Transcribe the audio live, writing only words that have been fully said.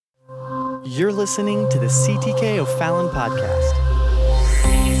You're listening to the CTK O'Fallon podcast.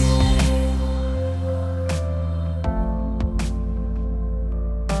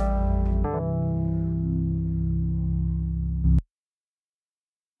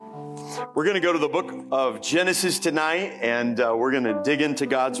 We're going to go to the book of Genesis tonight, and we're going to dig into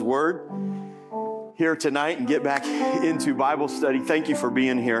God's Word here tonight and get back into Bible study. Thank you for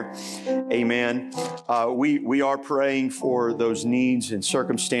being here. Amen. We are praying for those needs and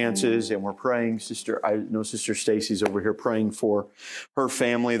circumstances, and we're praying, I know Sister Stacy's over here praying for her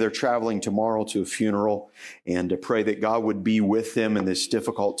family. They're traveling tomorrow to a funeral, and to pray that God would be with them in this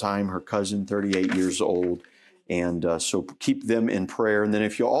difficult time. Her cousin, 38 years old. And so keep them in prayer. And then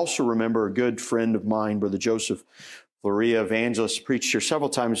if you'll also remember a good friend of mine, Brother Joseph Floria, evangelist, preached here several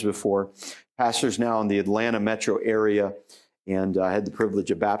times before, pastors now in the Atlanta metro area, and I had the privilege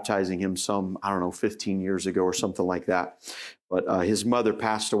of baptizing him 15 years ago or something like that. But his mother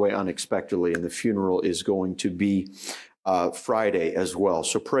passed away unexpectedly, and the funeral is going to be Friday as well.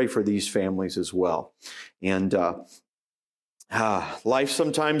 So pray for these families as well. And life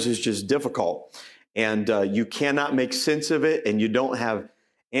sometimes is just difficult. And you cannot make sense of it, and you don't have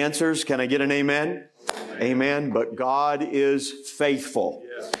answers. Can I get an amen? Amen. But God is faithful.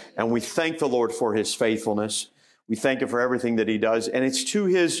 Yeah. And we thank the Lord for His faithfulness. We thank Him for everything that He does. And it's to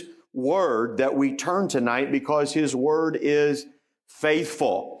His Word that we turn tonight, because His Word is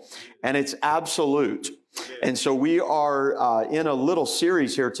faithful and it's absolute. And so we are in a little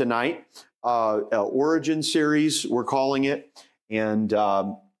series here tonight, Origin series, we're calling it. And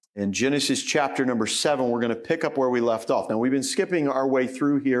in Genesis chapter number 7, we're going to pick up where we left off. Now, we've been skipping our way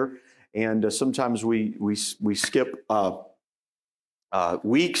through here, and sometimes we skip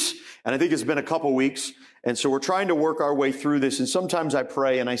weeks, and I think it's been a couple weeks, and so we're trying to work our way through this, and sometimes I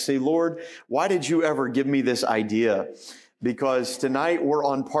pray and I say, Lord, why did you ever give me this idea? Because tonight we're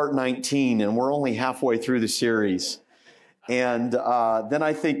on part 19, and we're only halfway through the series. And then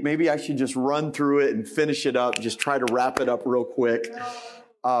I think maybe I should just run through it and finish it up, just try to wrap it up real quick.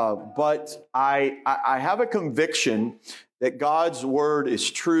 But I have a conviction that God's Word is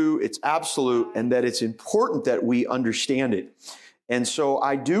true, it's absolute, and that it's important that we understand it. And so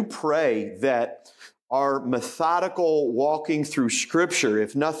I do pray that our methodical walking through Scripture,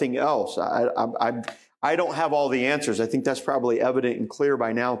 if nothing else, I don't have all the answers. I think that's probably evident and clear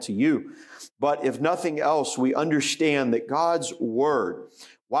by now to you. But if nothing else, we understand that God's Word,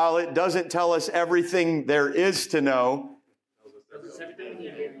 while it doesn't tell us everything there is to know,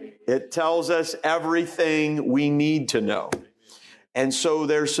 it tells us everything we need to know. And so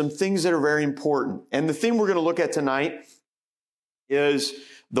there's some things that are very important. And the thing we're going to look at tonight is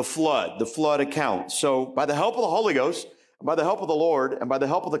the flood account. So by the help of the Holy Ghost, by the help of the Lord, and by the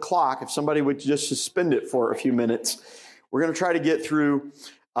help of the clock, if somebody would just suspend it for a few minutes, we're going to try to get through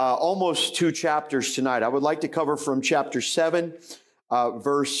almost 2 chapters tonight. I would like to cover from chapter 7,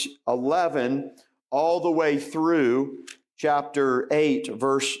 verse 11, all the way through chapter 8,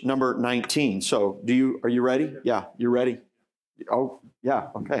 verse number 19. So are you ready? Yeah, you're ready? Oh, yeah.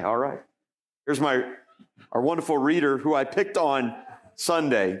 Okay. All right. Here's our wonderful reader who I picked on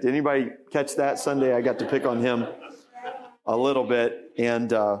Sunday. Did anybody catch that Sunday? I got to pick on him a little bit.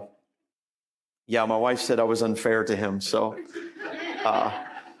 And, my wife said I was unfair to him. So,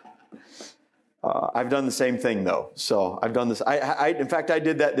 I've done the same thing though. So I've done this. In fact, I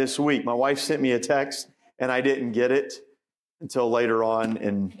did that this week. My wife sent me a text and I didn't get it until later on,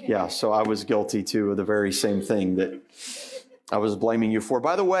 and so I was guilty too of the very same thing that I was blaming you for.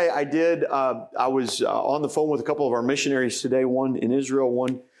 By the way, I was on the phone with a couple of our missionaries today, one in Israel,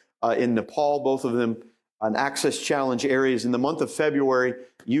 one in Nepal, both of them on Access Challenge areas. In the month of February,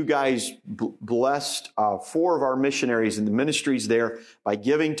 you guys blessed 4 of our missionaries in the ministries there by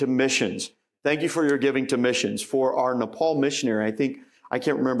giving to missions. Thank you for your giving to missions. For our Nepal missionary, I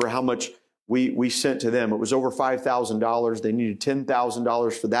can't remember how much we sent to them. It was over $5,000. They needed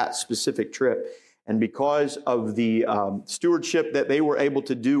 $10,000 for that specific trip. And because of the stewardship that they were able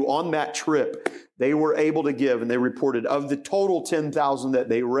to do on that trip, they were able to give, and they reported of the total $10,000 that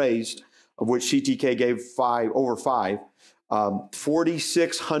they raised, of which CTK gave over five,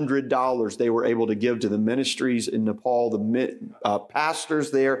 $4,600 they were able to give to the ministries in Nepal, the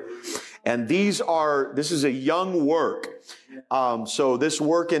pastors there. And this is a young work. So this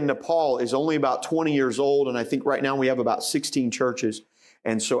work in Nepal is only about 20 years old, and I think right now we have about 16 churches.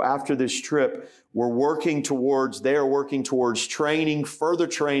 And so after this trip, they're working towards training, further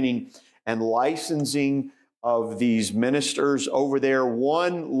training, and licensing of these ministers over there.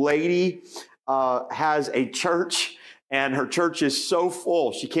 One lady has a church, and her church is so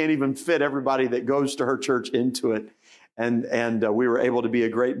full, she can't even fit everybody that goes to her church into it. and we were able to be a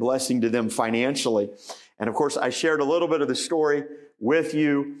great blessing to them financially. And of course, I shared a little bit of the story with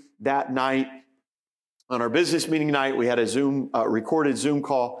you that night. On our business meeting night, we had a recorded Zoom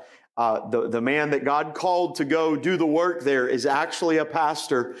call. The man that God called to go do the work there is actually a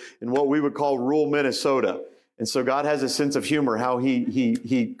pastor in what we would call rural Minnesota. And so God has a sense of humor, how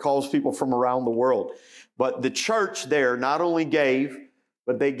he calls people from around the world. But the church there not only gave,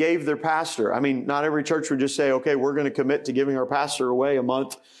 but they gave their pastor. I mean, not every church would just say, okay, we're going to commit to giving our pastor away a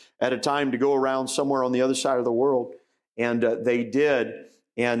month at a time to go around somewhere on the other side of the world. And they did.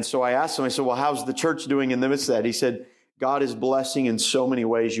 And so I asked him, I said, well, how's the church doing in the midst of that? He said, God is blessing in so many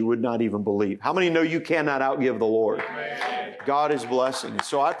ways you would not even believe. How many know you cannot outgive the Lord? Amen. God is blessing.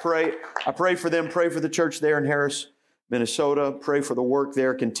 So I pray for them, pray for the church there in Harris, Minnesota, pray for the work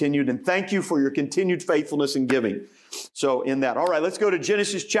there continued, and thank you for your continued faithfulness in giving. So in that. All right, let's go to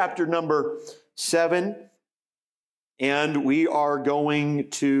Genesis chapter number 7, and we are going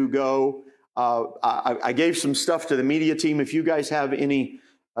to go, I gave some stuff to the media team. If you guys have any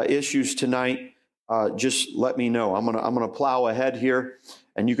issues tonight, just let me know. I'm gonna plow ahead here,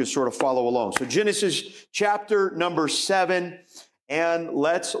 and you can sort of follow along. So Genesis chapter number 7, and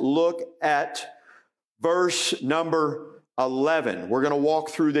let's look at verse number 11. We're going to walk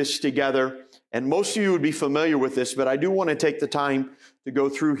through this together, and most of you would be familiar with this, but I do want to take the time to go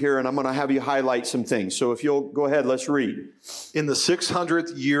through here, and I'm going to have you highlight some things. So if you'll go ahead, let's read. In the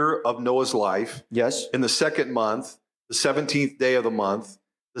 600th year of Noah's life, yes, in the 2nd month, the 17th day of the month,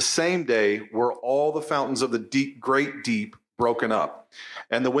 the same day were all the fountains of the great deep broken up,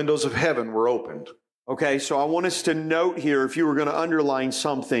 and the windows of heaven were opened. Okay, so I want us to note here, if you were going to underline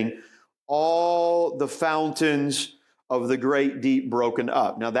something, all the fountains of the great deep broken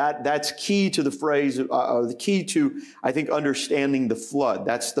up. Now that's key to the phrase, the key to, I think, understanding the flood.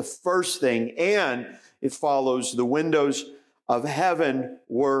 That's the first thing, and it follows the windows of heaven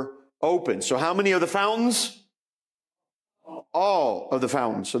were open. So how many of the fountains? All of the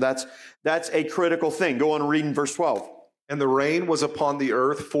fountains. So that's a critical thing. Go on and read in verse 12. And the rain was upon the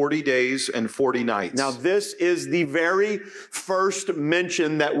earth 40 days and 40 nights. Now this is the very first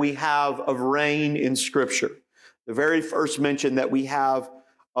mention that we have of rain in Scripture. The very first mention that we have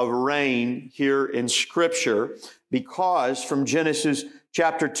of rain here in Scripture, because from Genesis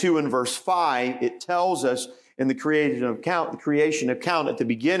chapter 2 and verse 5, it tells us in the creation account at the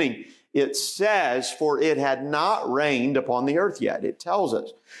beginning, it says, for it had not rained upon the earth yet. It tells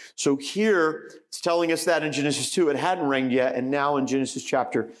us. So here, it's telling us that in Genesis 2, it hadn't rained yet. And now in Genesis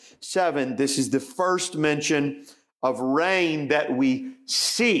chapter 7, this is the first mention of rain that we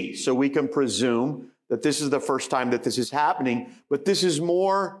see. So we can presume that this is the first time that this is happening. But this is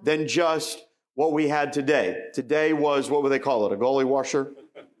more than just what we had today. Today was, what would they call it? A gully washer?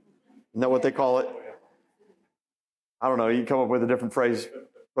 Isn't that what they call it? I don't know. You can come up with a different phrase.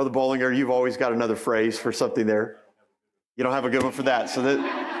 Brother Bollinger, you've always got another phrase for something there. You don't have a good one for that. So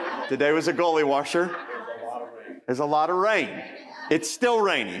today was a gully washer. There's a lot of rain. It's still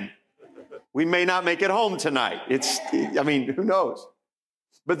raining. We may not make it home tonight. Who knows?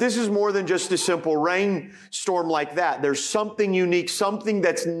 But this is more than just a simple rainstorm like that. There's something unique, something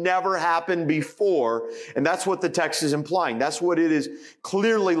that's never happened before. And that's what the text is implying. That's what it is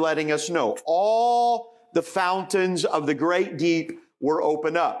clearly letting us know. All the fountains of the great deep were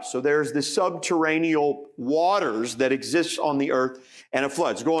opened up. So there's the subterranean waters that exist on the earth, and it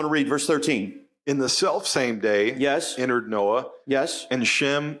floods. Go on and read verse 13. In the selfsame day, yes, entered Noah, yes, and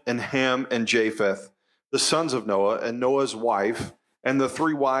Shem and Ham and Japheth, the sons of Noah, and Noah's wife, and the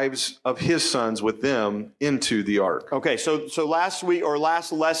 3 wives of his sons with them into the ark. Okay, so last week or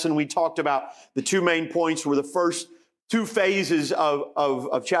last lesson we talked about the 2 main points where the first 2 phases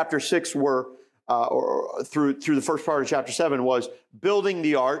of chapter 6 were or through the first part of chapter 7 was building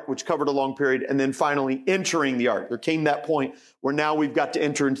the ark, which covered a long period, and then finally entering the ark. There came that point where now we've got to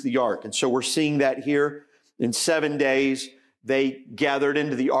enter into the ark. And so we're seeing that here in 7 days. They gathered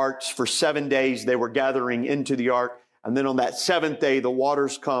into the arks for 7 days. They were gathering into the ark. And then on that 7th day, the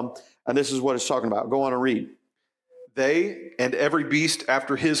waters come. And this is what it's talking about. Go on and read. They and every beast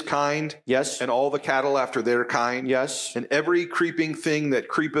after his kind, yes, and all the cattle after their kind, yes, and every creeping thing that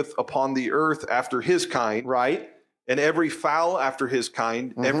creepeth upon the earth after his kind, right, and every fowl after his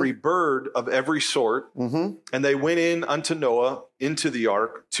kind, every bird of every sort. And they went in unto Noah into the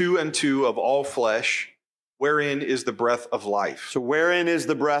ark, 2 and 2 of all flesh, wherein is the breath of life. So wherein is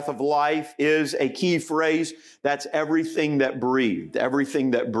the breath of life is a key phrase. That's everything that breathed,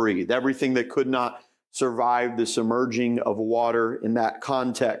 everything that could not survive the submerging of water in that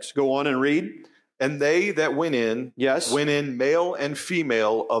context. Go on and read. And they that went in, Yes. went in male and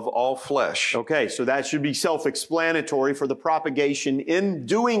female of all flesh. Okay, so that should be self-explanatory for the propagation. In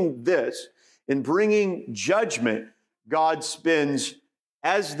doing this, in bringing judgment, God spends,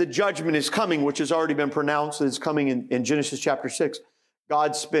 as the judgment is coming, which has already been pronounced, it's coming in Genesis chapter 6,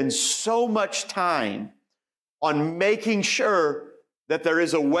 God spends so much time on making sure that there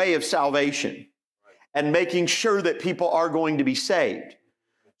is a way of salvation and making sure that people are going to be saved.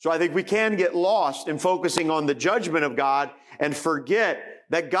 So I think we can get lost in focusing on the judgment of God and forget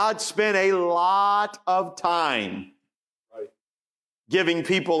that God spent a lot of time giving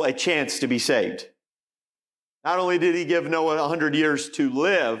people a chance to be saved. Not only did he give Noah 100 years to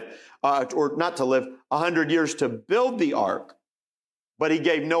live, or not to live, 100 years to build the ark, but he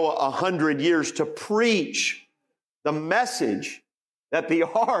gave Noah 100 years to preach the message that the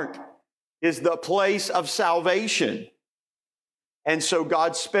ark is the place of salvation. And so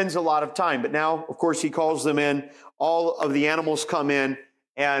God spends a lot of time. But now, of course, he calls them in. All of the animals come in,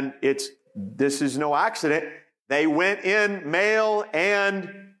 and this is no accident. They went in male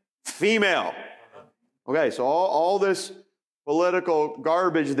and female. Okay, so all this political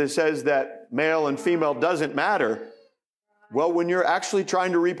garbage that says that male and female doesn't matter, well, when you're actually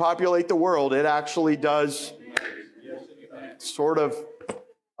trying to repopulate the world, it actually does sort of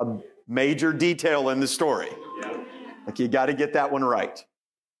a major detail in the story. Like, you got to get that one right.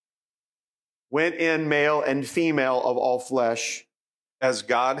 Went in male and female of all flesh. As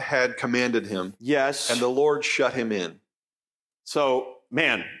God had commanded him. Yes. And the Lord shut him in. So,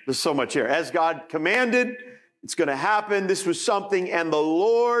 man, there's so much here. As God commanded, it's going to happen. This was something, and the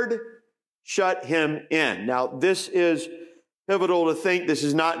Lord shut him in. Now, this is pivotal to think. This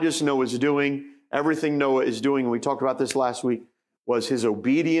is not just Noah's doing. Everything Noah is doing, and we talked about this last week, was his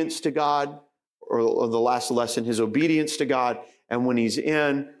obedience to God, or the last lesson, his obedience to God. And when he's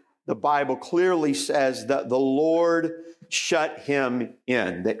in, the Bible clearly says that the Lord shut him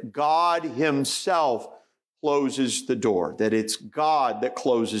in, that God himself closes the door, that it's God that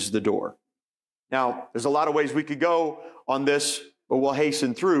closes the door. Now, there's a lot of ways we could go on this, but we'll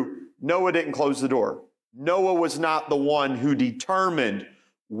hasten through. Noah didn't close the door. Noah was not the one who determined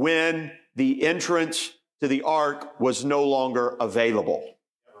when the entrance to the ark was no longer available.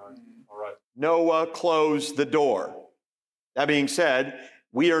 Noah closed the door. That being said,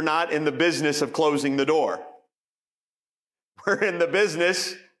 we are not in the business of closing the door. We're in the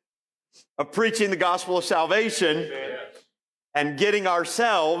business of preaching the gospel of salvation and getting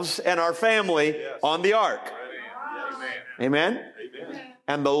ourselves and our family on the ark. Amen?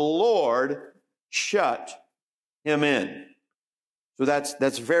 And the Lord shut him in. So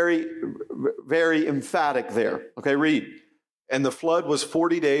that's very, very emphatic there. Okay, read. And the flood was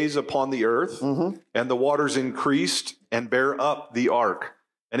 40 days upon the earth, and the waters increased and bare up the ark,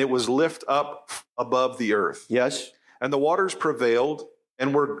 and it was lift up above the earth. Yes. And the waters prevailed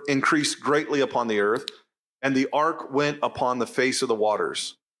and were increased greatly upon the earth, and the ark went upon the face of the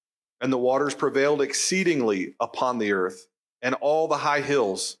waters. And the waters prevailed exceedingly upon the earth, and all the high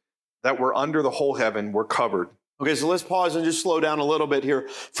hills that were under the whole heaven were covered. Okay, so let's pause and just slow down a little bit here.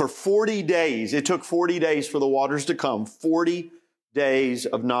 For 40 days, it took 40 days for the waters to come, 40 days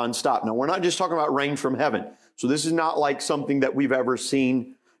of nonstop. Now, we're not just talking about rain from heaven. So this is not like something that we've ever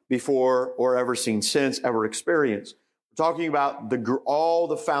seen before or ever seen since, ever experienced. We're talking about all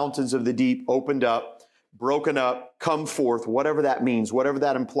the fountains of the deep opened up, broken up, come forth, whatever that means, whatever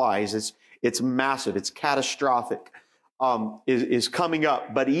that implies. It's massive, it's catastrophic. Is coming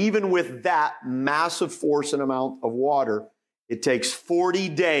up. But even with that massive force and amount of water, it takes 40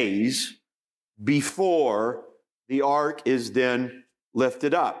 days before the ark is then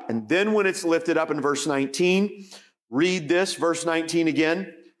lifted up. And then when it's lifted up in verse 19, read this, verse 19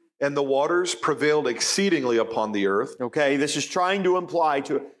 again. And the waters prevailed exceedingly upon the earth. Okay, this is trying to imply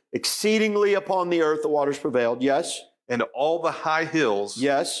to exceedingly upon the earth the waters prevailed. Yes. And all the high hills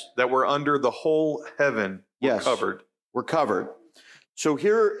yes. that were under the whole heaven were yes. covered. Were covered. So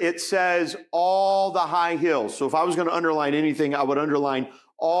here it says all the high hills. So if I was going to underline anything, I would underline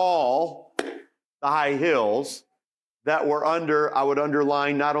all the high hills that were under. I would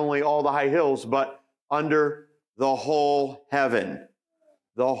underline not only all the high hills, but under the whole heaven.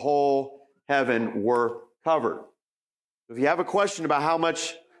 The whole heaven were covered. If you have a question about how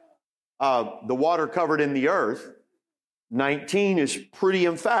much the water covered in the earth, 19 is pretty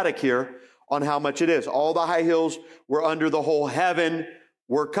emphatic here on how much it is. All the high hills were under the whole heaven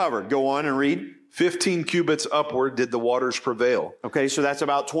were covered. Go on and read. 15 cubits upward did the waters prevail. Okay, so that's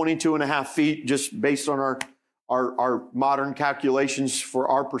about 22 and a half feet, just based on our modern calculations for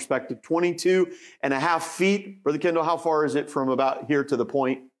our perspective. 22 and a half feet. Brother Kendall, how far is it from about here to the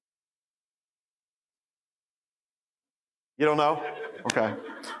point? You don't know? Okay.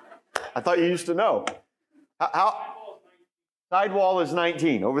 I thought you used to know. How sidewall is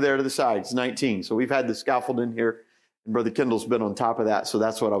 19. Over there to the side, it's 19. So we've had the scaffolding here, and Brother Kendall's been on top of that. So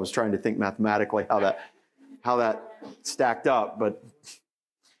that's what I was trying to think mathematically how that stacked up. But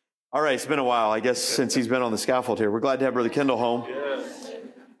all right, it's been a while, I guess, since he's been on the scaffold here. We're glad to have Brother Kendall home.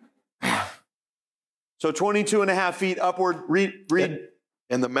 So 22 and a half feet upward. Read.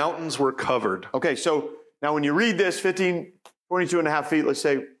 And the mountains were covered. Okay, so now when you read this, 22 and a half feet, let's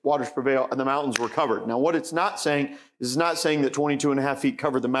say waters prevail, and the mountains were covered. Now what it's not saying is it's not saying that 22 and a half feet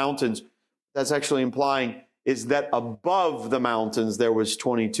covered the mountains. That's actually implying is that above the mountains there was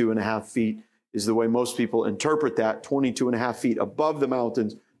 22 and a half feet, is the way most people interpret that, 22 and a half feet above the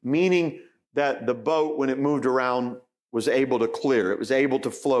mountains, meaning that the boat, when it moved around, was able to clear. It was able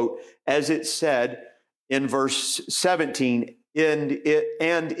to float, as it said in verse 17, and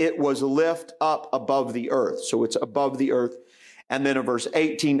it was lift up above the earth. So it's above the earth. And then in verse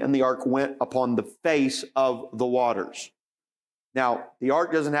 18, and the ark went upon the face of the waters. Now, the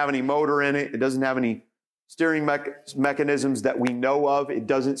ark doesn't have any motor in it. It doesn't have any steering mechanisms that we know of. It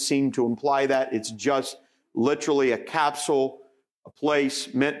doesn't seem to imply that. It's just literally a capsule, a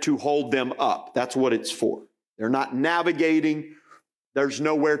place meant to hold them up. That's what it's for. They're not navigating. There's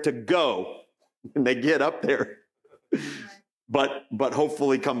nowhere to go when they get up there. But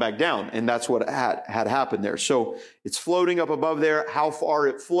hopefully come back down. And that's what had happened there. So it's floating up above there. How far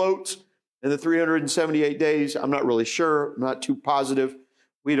it floats in the 378 days, I'm not really sure. I'm not too positive.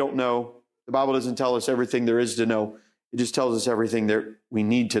 We don't know. The Bible doesn't tell us everything there is to know. It just tells us everything that we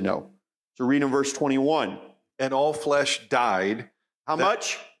need to know. So read in verse 21. And all flesh died. How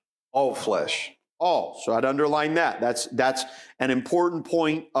much? All flesh. All. So I'd underline that. That's an important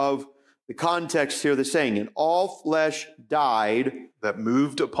point of the context here, the saying, and all flesh died. That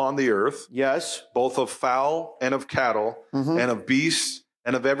moved upon the earth. Yes. Both of fowl and of cattle, and of beasts,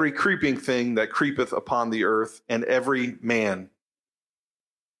 and of every creeping thing that creepeth upon the earth, and every man.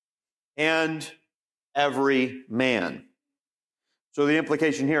 And every man. So the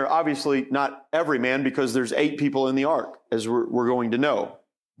implication here, obviously not every man, because there's 8 people in the ark, as we're going to know.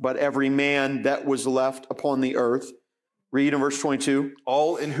 But every man that was left upon the earth. Read in verse 22.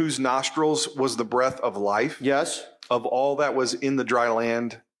 All in whose nostrils was the breath of life. Yes. Of all that was in the dry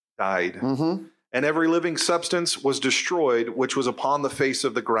land died. And every living substance was destroyed, which was upon the face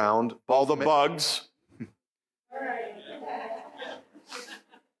of the ground. All the bugs.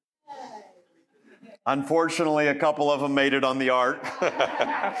 Unfortunately, a couple of them made it on the ark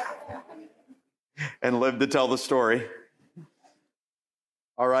and lived to tell the story.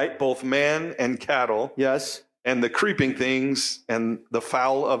 All right. Both man and cattle. Yes. And the creeping things and the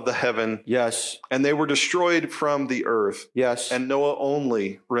fowl of the heaven. Yes. And they were destroyed from the earth. Yes. And Noah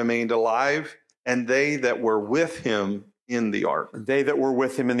only remained alive, and they that were with him in the ark. They that were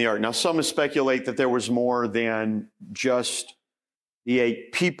with him in the ark. Now, some speculate that there was more than just the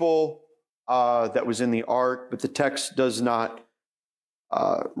 8 people that was in the ark, but the text does not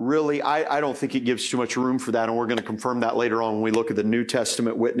really, I don't think it gives too much room for that, and we're going to confirm that later on when we look at the New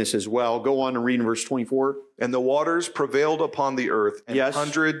Testament witness as well. Go on and read in verse 24. And the waters prevailed upon the earth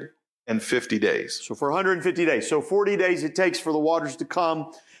 150 days. So for 150 days. So 40 days it takes for the waters to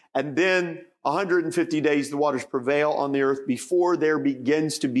come, and then 150 days the waters prevail on the earth before there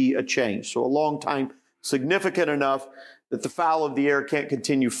begins to be a change. So a long time, significant enough that the fowl of the air can't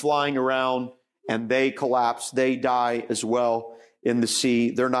continue flying around, and they collapse, they die as well in the sea.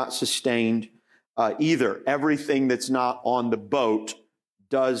 They're not sustained either. Everything that's not on the boat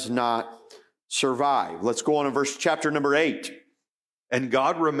does not survive. Let's go on to chapter number 8. And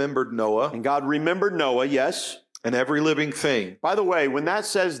God remembered Noah. And God remembered Noah, yes. And every living thing. By the way, when that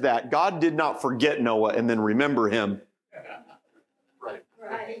says that, God did not forget Noah and then remember him.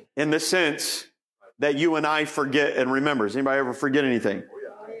 Right. In the sense that you and I forget and remember. Does anybody ever forget anything?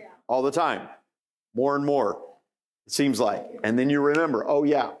 Oh, yeah. All the time. More and more. It seems like. And then you remember, oh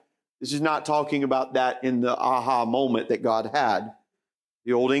yeah, this is not talking about that in the aha moment that God had.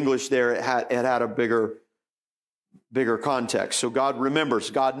 The Old English there, it had a bigger context. So God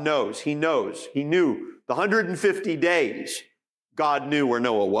remembers, God knows, He knows. He knew the 150 days, God knew where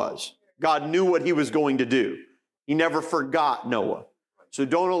Noah was. God knew what He was going to do. He never forgot Noah. So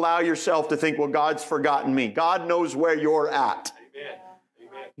don't allow yourself to think, well, God's forgotten me. God knows where you're at.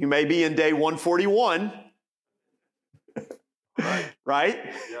 Amen. You may be in day 141. Right?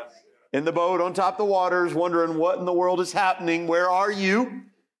 Yes. In the boat on top of the waters, wondering what in the world is happening. Where are you?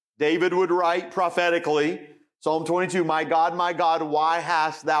 David would write prophetically, Psalm 22, my God, why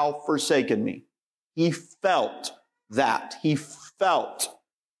hast thou forsaken me? He felt that. He felt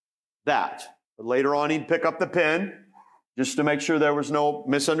that. But later on, he'd pick up the pen just to make sure there was no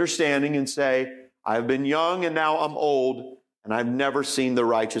misunderstanding, and say, I've been young and now I'm old, and I've never seen the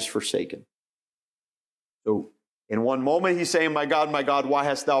righteous forsaken. So in one moment he's saying, my God, why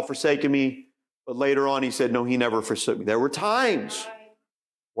hast thou forsaken me? But later on he said, no, he never forsook me. There were times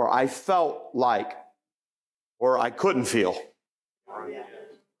where I felt like, or I couldn't feel. All right.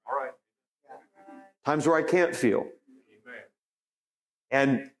 Times where I can't feel.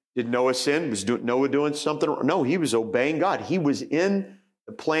 And did Noah sin? Was Noah doing something wrong? No, he was obeying God. He was in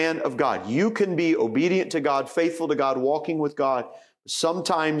the plan of God. You can be obedient to God, faithful to God, walking with God.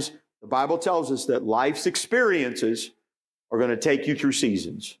 Sometimes the Bible tells us that life's experiences are going to take you through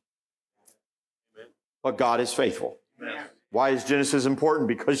seasons. But God is faithful. Amen. Why is Genesis important?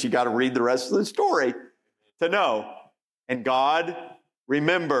 Because you got to read the rest of the story to know. And God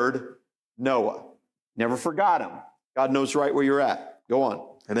remembered Noah. Never forgot him. God knows right where you're at. Go on.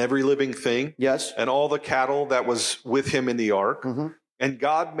 And every living thing. Yes. And all the cattle that was with him in the ark. Mm-hmm. And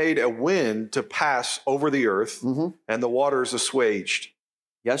God made a wind to pass over the earth, and the waters assuaged.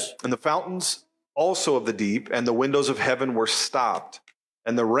 Yes. And the fountains also of the deep and the windows of heaven were stopped,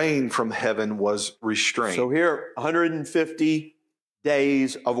 and the rain from heaven was restrained. So here, 150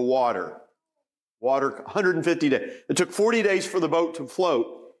 days of water. Water, 150 days. It took 40 days for the boat to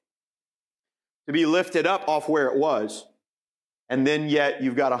float, to be lifted up off where it was. And then yet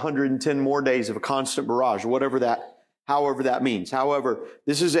you've got 110 more days of a constant barrage, however that means. However,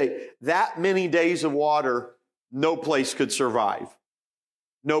 this is that many days of water, no place could survive.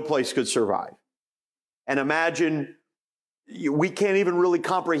 No place could survive. And imagine, we can't even really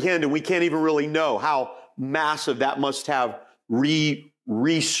comprehend, and we can't even really know how massive that must have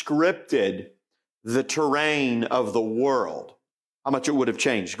re-scripted the terrain of the world. How much it would have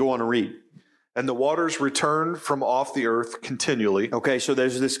changed. Go on and read. And the waters returned from off the earth continually. Okay, so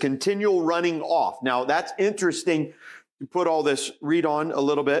there's this continual running off. Now, that's interesting to put all this, read on a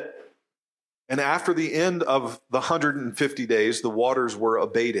little bit. And after the end of the 150 days, the waters were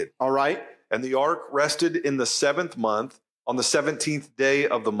abated. All right. And the ark rested in the 7th month, on the 17th day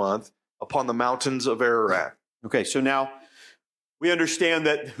of the month, upon the mountains of Ararat. Okay, so now we understand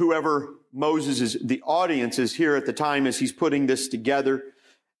that whoever Moses is, the audience is here at the time as he's putting this together,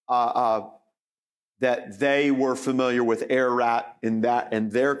 that they were familiar with Ararat in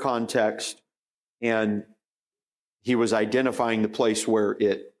their context, and he was identifying the place where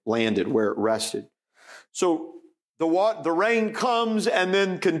it landed, where it rested. So the rain comes, and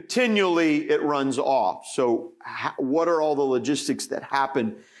then continually it runs off. So what are all the logistics that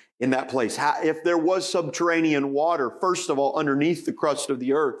happen in that place? If there was subterranean water, first of all, underneath the crust of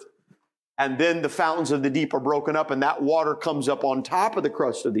the earth, and then the fountains of the deep are broken up, and that water comes up on top of the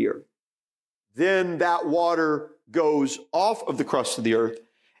crust of the earth, then that water goes off of the crust of the earth.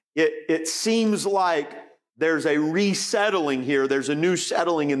 It seems like there's a resettling here. There's a new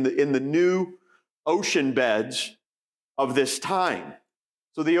settling in the new ocean beds of this time.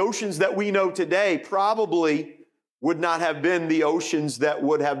 So the oceans that we know today probably would not have been the oceans that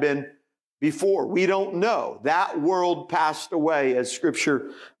would have been before. We don't know. That world passed away, as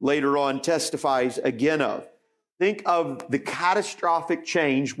Scripture later on testifies again of. Think of the catastrophic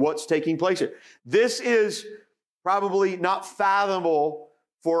change, what's taking place here. This is probably not fathomable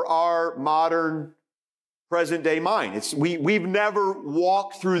for our modern present-day mind. We've never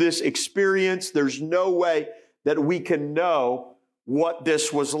walked through this experience. There's no way that we can know what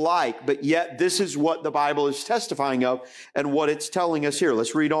this was like, but yet this is what the Bible is testifying of and what it's telling us here.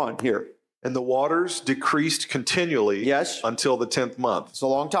 Let's read on here. And the waters decreased continually until the 10th month. It's a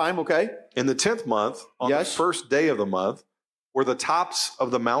long time, okay? In the 10th month, on the first day of the month, were the tops of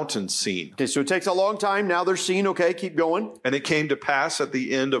the mountains seen. Okay, so it takes a long time. Now they're seen. Okay, keep going. And it came to pass at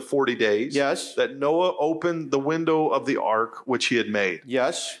the end of 40 days that Noah opened the window of the ark which he had made.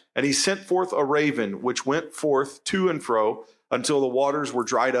 Yes. And he sent forth a raven which went forth to and fro until the waters were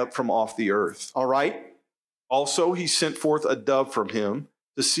dried up from off the earth. All right. Also he sent forth a dove from him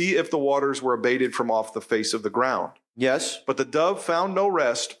to see if the waters were abated from off the face of the ground. Yes. But the dove found no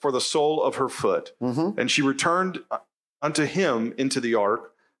rest for the sole of her foot. And she returned unto him into the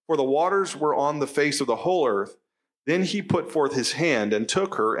ark, for the waters were on the face of the whole earth. Then he put forth his hand and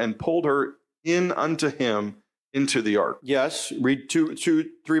took her and pulled her in unto him into the ark. Yes. Read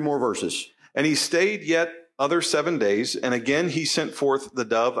three more verses. And he stayed yet other 7 days, and again he sent forth the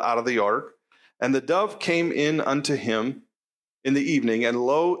dove out of the ark. And the dove came in unto him in the evening, and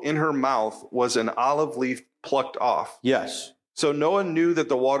lo, in her mouth was an olive leaf plucked off. Yes. So Noah knew that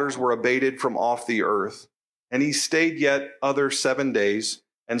the waters were abated from off the earth. And he stayed yet other 7 days,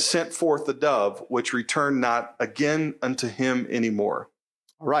 and sent forth the dove, which returned not again unto him any more.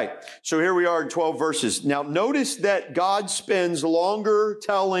 All right. So here we are in 12 verses. Now notice that God spends longer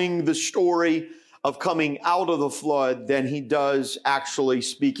telling the story of coming out of the flood than he does actually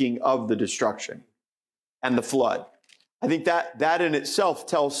speaking of the destruction and the flood. I think that in itself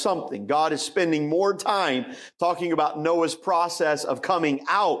tells something. God is spending more time talking about Noah's process of coming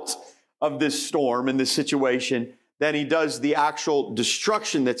out of this storm and this situation than he does the actual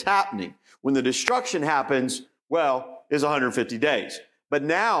destruction that's happening. When the destruction happens, well, is 150 days. But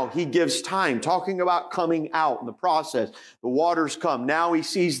now he gives time talking about coming out in the process. The waters come. Now he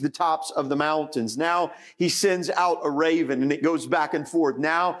sees the tops of the mountains. Now he sends out a raven and it goes back and forth.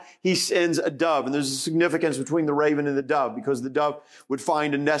 Now he sends a dove. And there's a significance between the raven and the dove because the dove would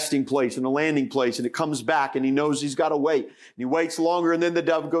find a nesting place and a landing place and it comes back and he knows he's got to wait. And he waits longer and then the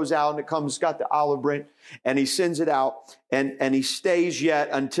dove goes out and it comes, got the olive branch and he sends it out and he stays yet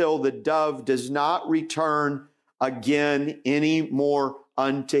until the dove does not return again anymore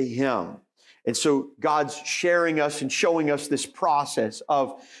unto him. And so God's sharing us and showing us this process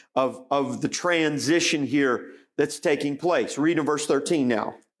of the transition here that's taking place. Read in verse 13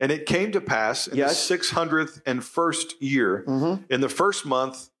 now. And it came to pass in the 601st year, in the first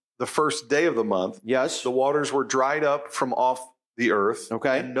month, the first day of the month, the waters were dried up from off the earth.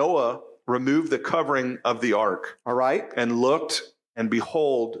 Okay. And Noah removed the covering of the ark. All right. And looked, and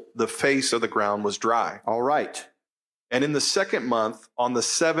behold, the face of the ground was dry. All right. And in the second month, on the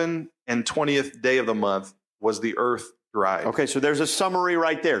 27th day of the month, was the earth dried. Okay, so there's a summary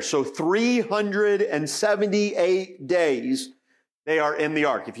right there. So 378 days they are in the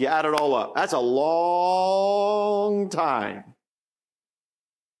ark. If you add it all up, that's a long time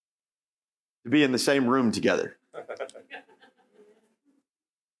to be in the same room together.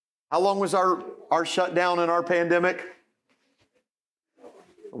 How long was our shutdown in our pandemic?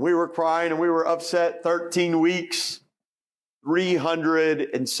 We were crying and we were upset. 13 weeks.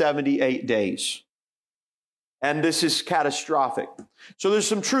 378 days. And this is catastrophic. So there's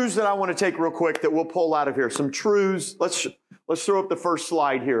some truths that I want to take real quick that we'll pull out of here. Some truths. Let's throw up the first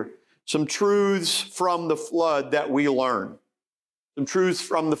slide here. Some truths from the flood that we learn. Some truths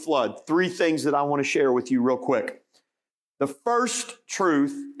from the flood. 3 things that I want to share with you real quick. The first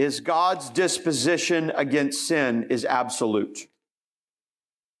truth is God's disposition against sin is absolute.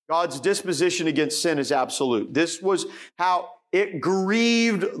 God's disposition against sin is absolute. This was how it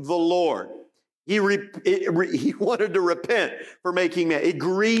grieved the Lord. He wanted to repent for making that. It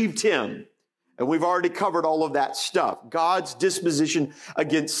grieved him. And we've already covered all of that stuff. God's disposition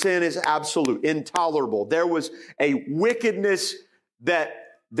against sin is absolute, intolerable. There was a wickedness that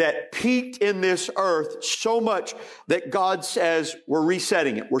peaked in this earth so much that God says, we're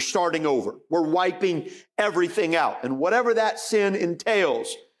resetting it. We're starting over. We're wiping everything out. And whatever that sin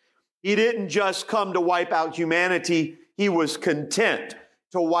entails, he didn't just come to wipe out humanity. He was content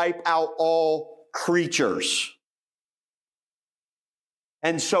to wipe out all creatures.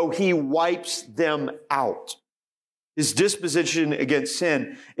 And so he wipes them out. His disposition against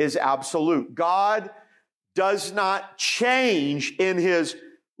sin is absolute. God does not change in his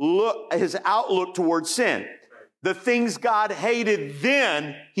outlook towards sin. The things God hated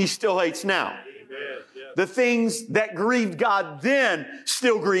then, he still hates now. The things that grieved God then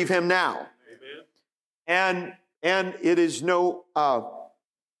still grieve him now. Amen. And it is no,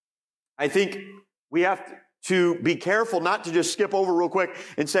 I think we have to be careful not to just skip over real quick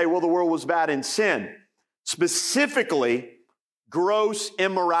and say, well, the world was bad in sin. Specifically, gross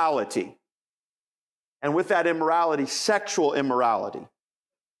immorality. And with that immorality, sexual immorality.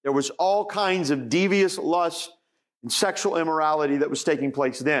 There was all kinds of devious lust and sexual immorality that was taking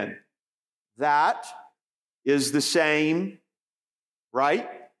place then. That is the same, right?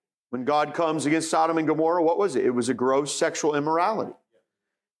 When God comes against Sodom and Gomorrah, what was it? It was a gross sexual immorality.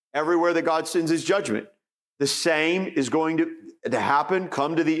 Everywhere that God sends his judgment, the same is going to happen,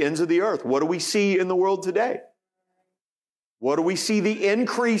 come to the ends of the earth. What do we see in the world today? What do we see the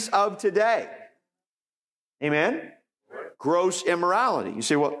increase of today? Amen? Gross immorality. You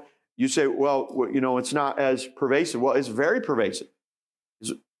say, well, it's not as pervasive. Well, it's very pervasive.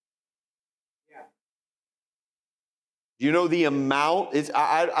 You know the amount?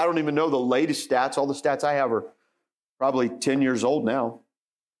 I don't even know the latest stats. All the stats I have are probably 10 years old now.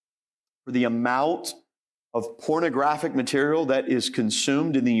 For the amount of pornographic material that is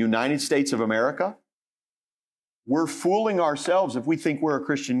consumed in the United States of America, we're fooling ourselves if we think we're a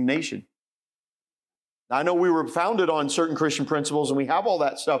Christian nation. I know we were founded on certain Christian principles and we have all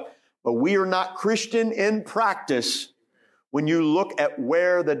that stuff, but we are not Christian in practice when you look at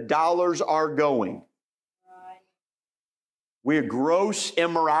where the dollars are going. We have gross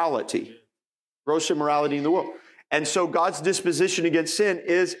immorality in the world. And so God's disposition against sin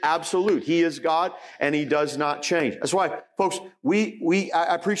is absolute. He is God and he does not change. That's why, folks,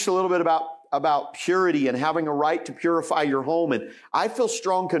 I preached a little bit about purity and having a right to purify your home. And I feel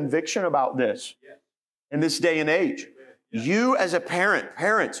strong conviction about this in this day and age. You as a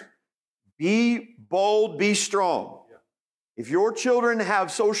parents, be bold, be strong. If your children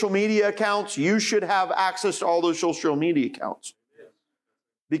have social media accounts, you should have access to all those social media accounts.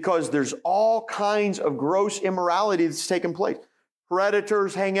 Because there's all kinds of gross immorality that's taken place.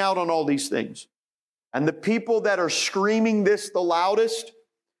 Predators hang out on all these things. And the people that are screaming this the loudest,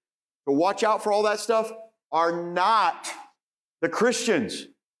 to watch out for all that stuff, are not the Christians.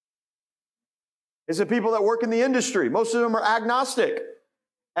 It's the people that work in the industry. Most of them are agnostic.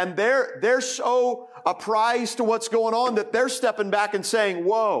 And they're so apprised to what's going on that they're stepping back and saying,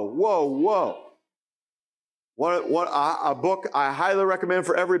 whoa, whoa, whoa. A book I highly recommend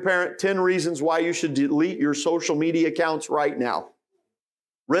for every parent, 10 Reasons Why You Should Delete Your Social Media Accounts Right Now.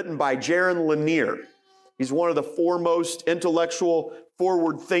 Written by Jaron Lanier. He's one of the foremost intellectual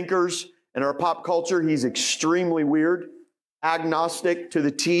forward thinkers in our pop culture. He's extremely weird, agnostic to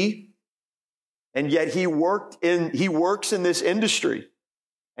the T. And yet he works in this industry.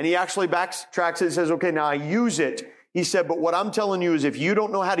 And he actually backtracks it and says, okay, now I use it. He said, but what I'm telling you is if you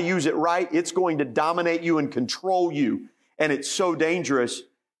don't know how to use it right, it's going to dominate you and control you. And it's so dangerous.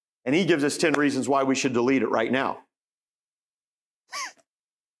 And he gives us 10 reasons why we should delete it right now.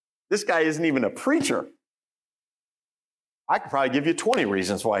 This guy isn't even a preacher. I could probably give you 20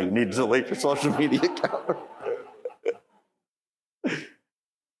 reasons why you need to delete your social media account.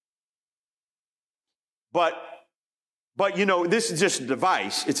 But you know, this is just a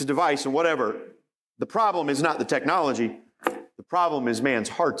device. It's a device and whatever. The problem is not the technology. The problem is man's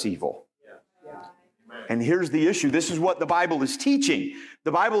heart's evil. And here's the issue. This is what the Bible is teaching.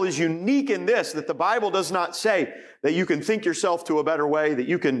 The Bible is unique in this, that the Bible does not say that you can think yourself to a better way, that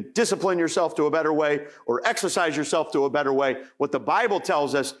you can discipline yourself to a better way, or exercise yourself to a better way. What the Bible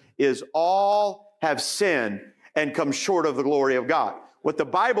tells us is all have sinned and come short of the glory of God. What the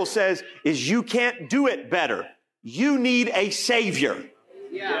Bible says is you can't do it better. You need a Savior.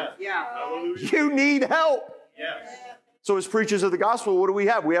 Yeah. You need help. Yes. So as preachers of the gospel, what do we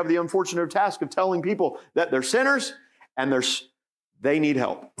have? We have the unfortunate task of telling people that they're sinners and they need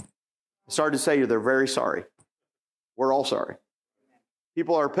help. It's hard to say they're very sorry. We're all sorry.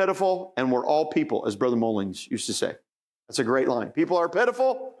 People are pitiful and we're all people, as Brother Mullins used to say. That's a great line. People are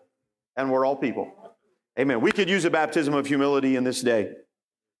pitiful and we're all people. Amen. We could use a baptism of humility in this day.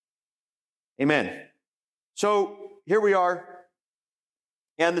 Amen. So here we are.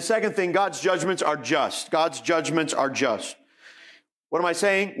 And the second thing, God's judgments are just. God's judgments are just. What am I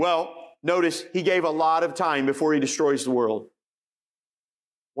saying? Well, notice he gave a lot of time before he destroys the world.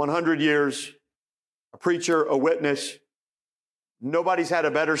 100 years, a preacher, a witness. Nobody's had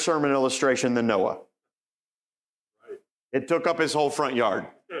a better sermon illustration than Noah. It took up his whole front yard.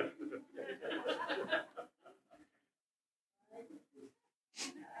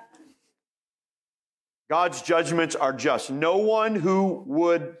 God's judgments are just. No one who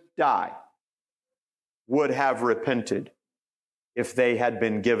would die would have repented if they had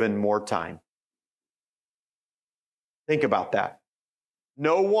been given more time. Think about that.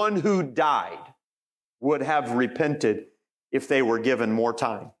 No one who died would have repented if they were given more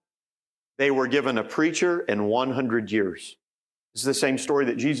time. They were given a preacher and 100 years. This is the same story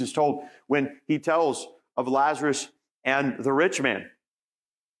that Jesus told when he tells of Lazarus and the rich man.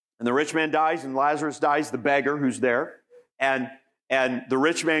 And the rich man dies and Lazarus dies, the beggar who's there. And the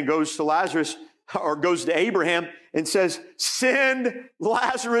rich man goes to Lazarus, or goes to Abraham and says, send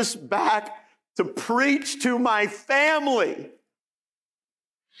Lazarus back to preach to my family.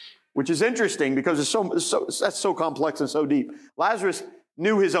 Which is interesting because that's so complex and so deep. Lazarus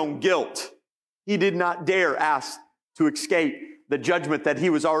knew his own guilt. He did not dare ask to escape the judgment that he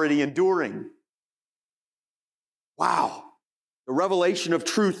was already enduring. Wow. The revelation of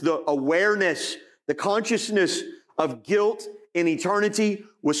truth, the awareness, the consciousness of guilt in eternity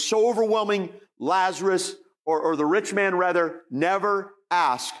was so overwhelming, Lazarus, or the rich man rather, never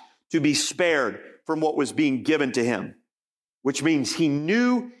asked to be spared from what was being given to him, which means he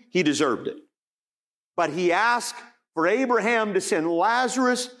knew he deserved it. But he asked for Abraham to send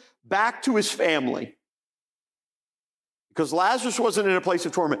Lazarus back to his family because Lazarus wasn't in a place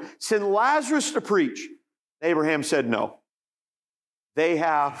of torment. Send Lazarus to preach. Abraham said no. They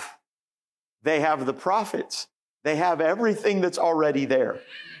have the prophets. They have everything that's already there.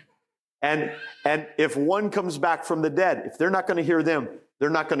 And if one comes back from the dead, if they're not going to hear them, they're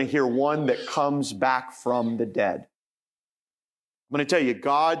not going to hear one that comes back from the dead. I'm going to tell you,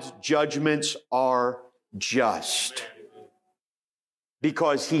 God's judgments are just.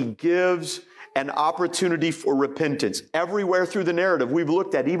 Because he gives an opportunity for repentance. Everywhere through the narrative we've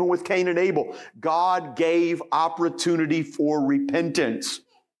looked at, even with Cain and Abel, God gave opportunity for repentance.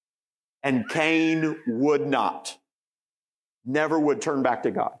 And Cain would not. Never would turn back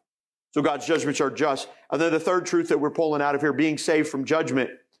to God. So God's judgments are just. And then the third truth that we're pulling out of here, being saved from judgment,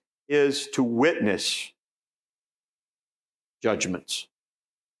 is to witness judgments.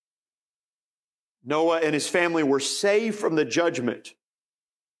 Noah and his family were saved from the judgment,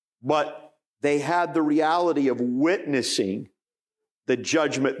 but they had the reality of witnessing the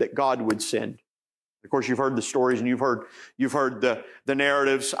judgment that God would send. Of course, you've heard the stories and you've heard the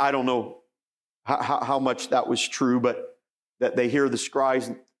narratives. I don't know how much that was true, but that they hear the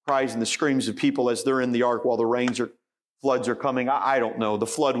cries and the screams of people as they're in the ark while the floods are coming. I don't know. The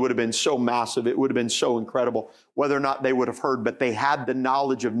flood would have been so massive. It would have been so incredible whether or not they would have heard, but they had the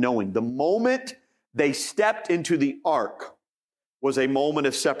knowledge of knowing. The moment they stepped into the ark was a moment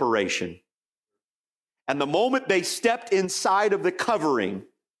of separation. And the moment they stepped inside of the covering,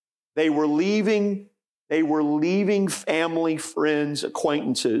 they were leaving family, friends,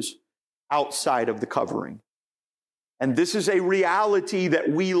 acquaintances outside of the covering. And this is a reality that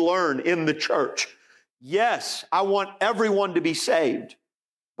we learn in the church. Yes, I want everyone to be saved,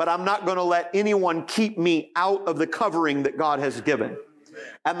 but I'm not going to let anyone keep me out of the covering that God has given.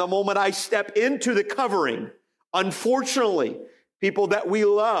 And the moment I step into the covering, unfortunately, people that we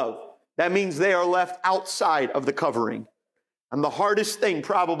love, that means they are left outside of the covering. And the hardest thing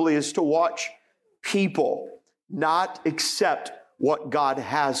probably is to watch people not accept what God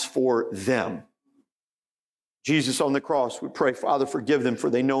has for them. Jesus on the cross would pray, Father, forgive them,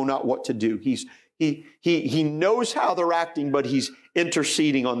 for they know not what to do. He knows how they're acting, but he's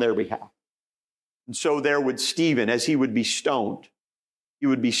interceding on their behalf. And so there would Stephen, as he would be stoned. He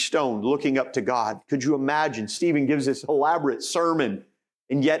would be stoned, looking up to God. Could you imagine? Stephen gives this elaborate sermon,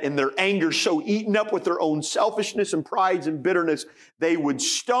 and yet in their anger, so eaten up with their own selfishness and pride and bitterness, they would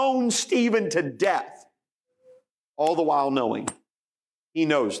stone Stephen to death, all the while knowing. He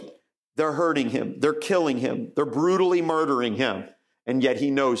knows they're hurting him, they're killing him, they're brutally murdering him, and yet he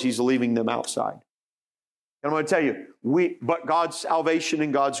knows he's leaving them outside. And I'm going to tell you, but God's salvation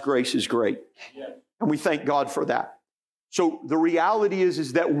and God's grace is great. And we thank God for that. So the reality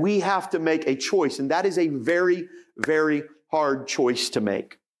is that we have to make a choice, and that is a very, very hard choice to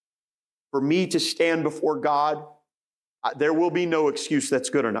make. For me to stand before God, there will be no excuse that's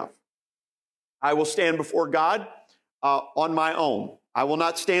good enough. I will stand before God on my own. I will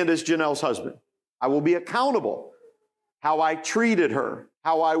not stand as Janelle's husband. I will be accountable how I treated her,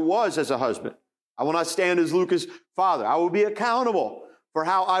 how I was as a husband. I will not stand as Luca's father. I will be accountable for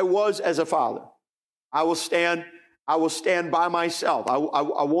how I was as a father. I will stand by myself. I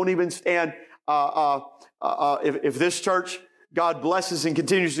won't even stand if this church, God blesses and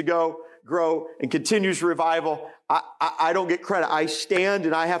continues to grow and continues revival. I don't get credit. I stand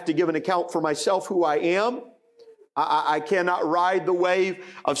and I have to give an account for myself, who I am. I cannot ride the wave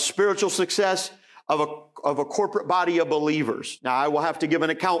of spiritual success of a corporate body of believers. Now, I will have to give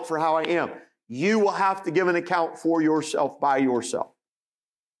an account for how I am. You will have to give an account for yourself by yourself.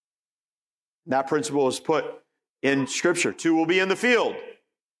 That principle is put in Scripture. 2 will be in the field.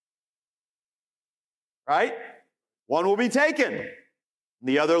 Right? 1 will be taken,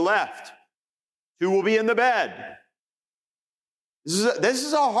 the other left. 2 will be in the bed. This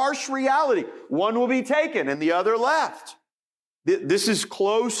is a harsh reality. 1 will be taken and the other left. This is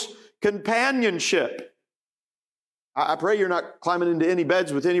close companionship. I pray you're not climbing into any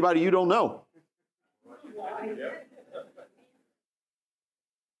beds with anybody you don't know.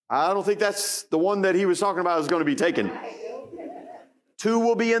 I don't think that's the one that he was talking about is going to be taken. 2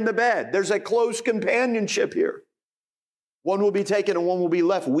 will be in the bed. There's a close companionship here. 1 will be taken and 1 will be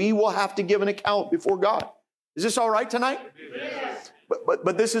left. We will have to give an account before God. Is this all right tonight? Yes.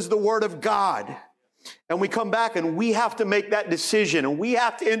 But this is the Word of God. And we come back and we have to make that decision and we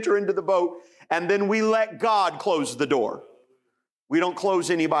have to enter into the boat and then we let God close the door. We don't close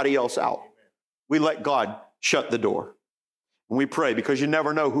anybody else out. We let God shut the door. And we pray because you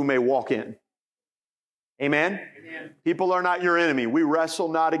never know who may walk in. Amen? Amen. People are not your enemy. We wrestle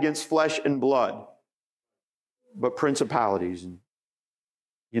not against flesh and blood, but principalities and,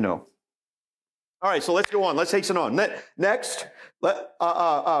 All right, so let's go on. Let's hasten on. Next,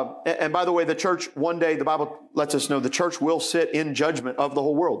 and by the way, the church, one day, the Bible lets us know the church will sit in judgment of the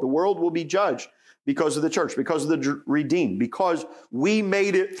whole world. The world will be judged because of the church, because of the redeemed, because we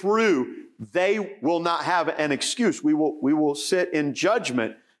made it through. They will not have an excuse. We will sit in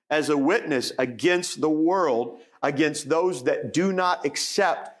judgment as a witness against the world, against those that do not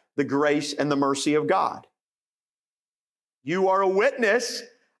accept the grace and the mercy of God. You are a witness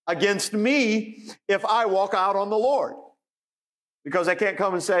against me if I walk out on the Lord. Because I can't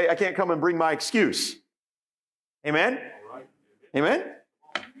come and bring my excuse. Amen? Amen?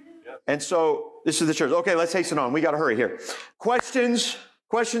 And so this is the church. Okay, let's hasten on. We got to hurry here. Questions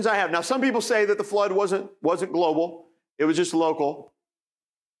I have. Now, some people say that the flood wasn't global. It was just local.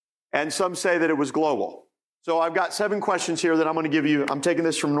 And some say that it was global. So I've got 7 questions here that I'm going to give you. I'm taking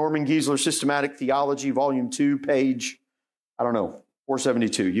this from Norman Geisler, Systematic Theology, Volume 2, page,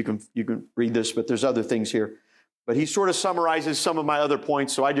 472. You can read this, but there's other things here. But he sort of summarizes some of my other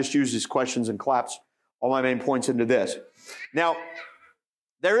points, so I just use his questions and claps all my main points into this. Now,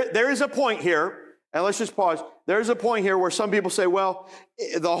 there is a point here, and let's just pause. There's a point here where some people say, well,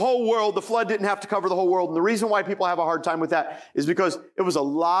 the whole world, the flood didn't have to cover the whole world. And the reason why people have a hard time with that is because it was a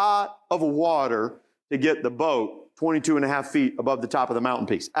lot of water to get the boat 22 and a half feet above the top of the mountain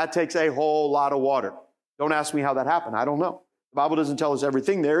peaks. That takes a whole lot of water. Don't ask me how that happened. I don't know. The Bible doesn't tell us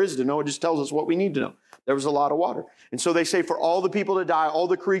everything there is to know. It just tells us what we need to know. There was a lot of water. And so they say for all the people to die, all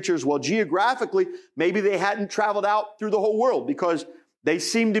the creatures, well, geographically, maybe they hadn't traveled out through the whole world because they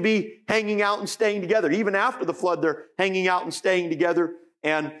seem to be hanging out and staying together. Even after the flood, they're hanging out and staying together.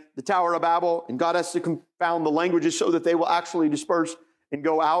 And the Tower of Babel, and God has to confound the languages so that they will actually disperse and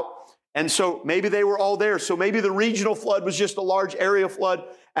go out. And so maybe they were all there. So maybe the regional flood was just a large area flood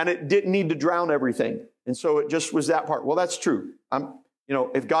and it didn't need to drown everything. And so it just was that part. Well, that's true.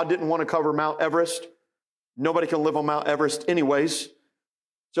 If God didn't want to cover Mount Everest, nobody can live on Mount Everest anyways.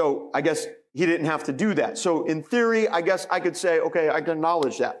 So I guess he didn't have to do that. So in theory, I guess I could say, okay, I can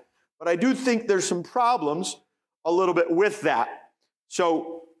acknowledge that. But I do think there's some problems a little bit with that.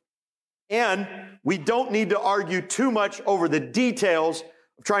 So, and we don't need to argue too much over the details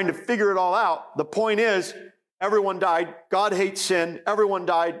of trying to figure it all out. The point is, everyone died. God hates sin. Everyone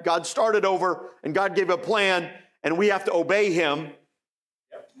died. God started over, and God gave a plan, and we have to obey him.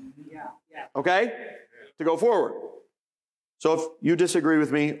 Okay? To go forward. So if you disagree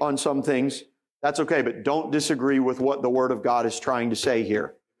with me on some things, that's okay, but don't disagree with what the Word of God is trying to say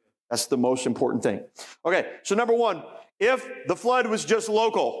here. That's the most important thing. Okay, so number 1, if the flood was just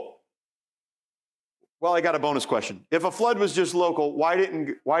local, well, I got a bonus question. If a flood was just local, why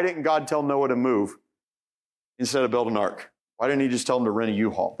didn't God tell Noah to move instead of build an ark? Why didn't he just tell him to rent a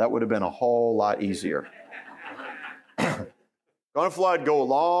U-Haul? That would have been a whole lot easier. Going to flood, go a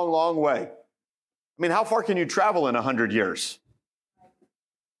long, long way. I mean, how far can you travel in 100 years?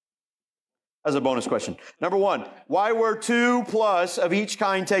 As a bonus question. Number 1, why were 2 plus of each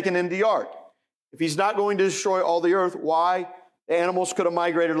kind taken into the ark? If he's not going to destroy all the earth, why the animals could have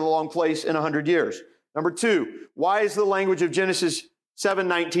migrated to a long place in 100 years? Number 2, why is the language of Genesis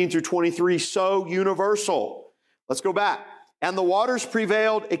 7:19 through 23 so universal? Let's go back. And the waters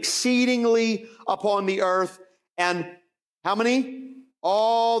prevailed exceedingly upon the earth, and how many?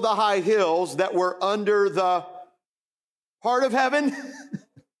 All the high hills that were under the part of heaven,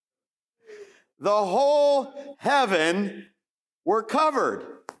 the whole heaven were covered.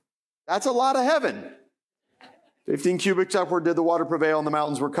 That's a lot of heaven. 15 cubits upward did the water prevail, and the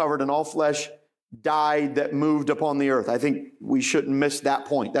mountains were covered, and all flesh died that moved upon the earth. I think we shouldn't miss that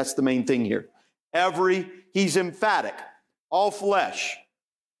point. That's the main thing here. He's emphatic. All flesh.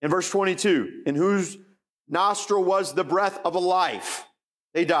 In verse 22, in whose nostril was the breath of a life.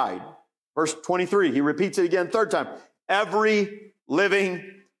 They died. Verse 23, he repeats it again, 3rd time. Every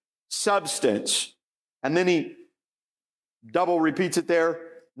living substance. And then he double repeats it there.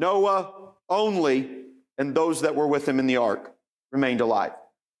 Noah only and those that were with him in the ark remained alive.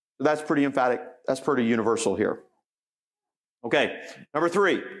 So that's pretty emphatic. That's pretty universal here. Okay, number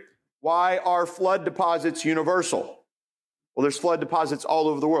 3. Why are flood deposits universal? Well, there's flood deposits all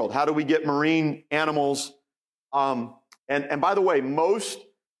over the world. How do we get marine animals? And by the way, most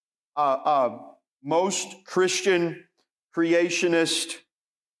Christian creationist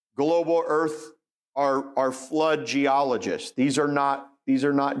global earth are flood geologists. These are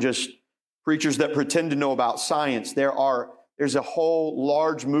not just preachers that pretend to know about science. There's a whole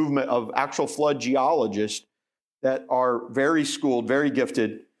large movement of actual flood geologists that are very schooled, very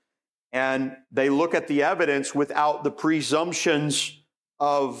gifted, and they look at the evidence without the presumptions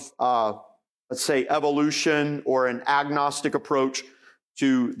of let's say, evolution or an agnostic approach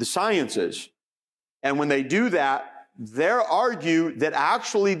to the sciences. And when they do that, they argue that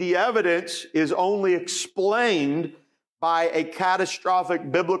actually the evidence is only explained by a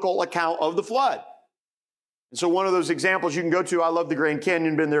catastrophic biblical account of the flood. And so one of those examples you can go to, I love the Grand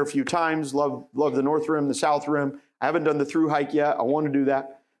Canyon, been there a few times, love the North Rim, the South Rim. I haven't done the through hike yet. I want to do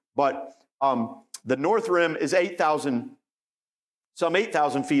that. But the North Rim is 8,000 some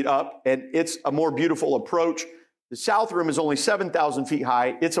 8,000 feet up, and it's a more beautiful approach. The south rim is only 7,000 feet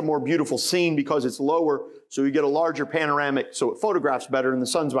high. It's a more beautiful scene because it's lower, so you get a larger panoramic, so it photographs better, and the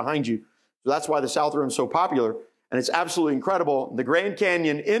sun's behind you. So that's why the south rim is so popular, and it's absolutely incredible. The Grand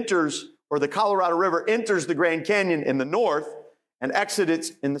Canyon enters, or the Colorado River enters the Grand Canyon in the north and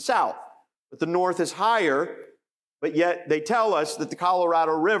exits in the south. But the north is higher, but yet they tell us that the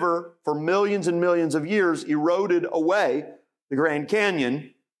Colorado River, for millions and millions of years, eroded away the Grand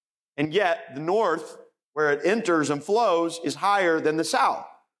Canyon, and yet the north, where it enters and flows, is higher than the south.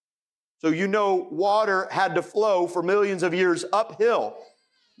 So you know water had to flow for millions of years uphill,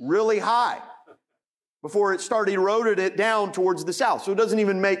 really high, before it started eroded it down towards the south. So it doesn't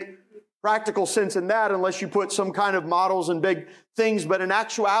even make practical sense in that unless you put some kind of models and big things. But in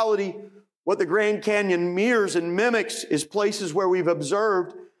actuality, what the Grand Canyon mirrors and mimics is places where we've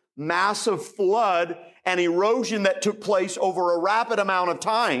observed massive flood and erosion that took place over a rapid amount of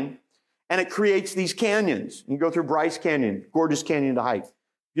time. And it creates these canyons. You can go through Bryce Canyon, gorgeous canyon to hike,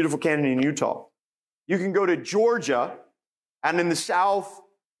 beautiful canyon in Utah. You can go to Georgia, and in the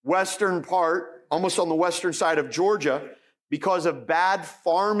southwestern part, almost on the western side of Georgia, because of bad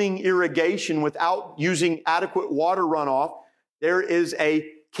farming irrigation without using adequate water runoff, there is a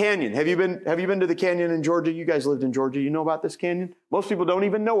canyon. Have you been to the canyon in Georgia? You guys lived in Georgia. You know about this canyon? Most people don't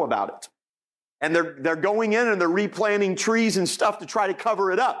even know about it. And they're going in and they're replanting trees and stuff to try to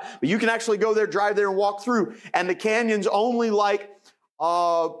cover it up. But you can actually go there, drive there, and walk through. And the canyon's only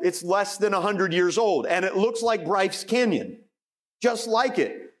it's less than 100 years old. And it looks like Bryce Canyon, just like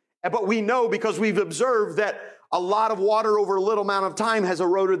it. But we know because we've observed that a lot of water over a little amount of time has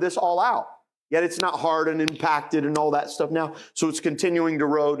eroded this all out. Yet it's not hard and impacted and all that stuff now. So it's continuing to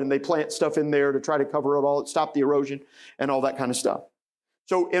erode, and they plant stuff in there to try to cover it all, stop the erosion and all that kind of stuff.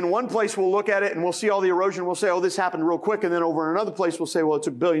 So in one place, we'll look at it and we'll see all the erosion. We'll say, oh, this happened real quick. And then over in another place, we'll say, well, it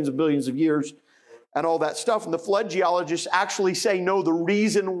took billions and billions of years and all that stuff. And the flood geologists actually say, no, the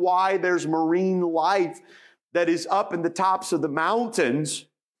reason why there's marine life that is up in the tops of the mountains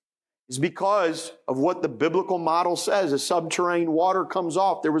is because of what the biblical model says. As subterranean water comes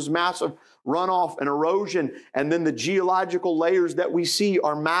off, there was massive runoff and erosion. And then the geological layers that we see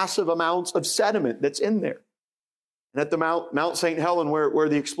are massive amounts of sediment that's in there. And at the Mount St. Helen, where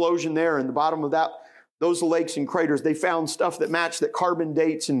the explosion there, and the bottom of that, those lakes and craters, they found stuff that matched, that carbon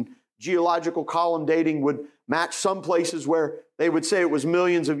dates and geological column dating would match some places where they would say it was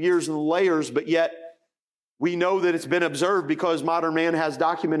millions of years in the layers, but yet we know that it's been observed because modern man has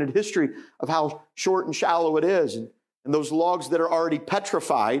documented history of how short and shallow it is. And those logs that are already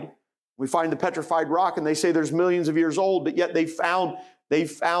petrified, we find the petrified rock and they say there's millions of years old, but yet they found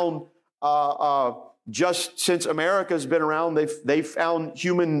just since America's been around, they've found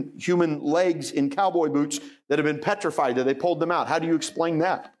human legs in cowboy boots that have been petrified, that they pulled them out. How do you explain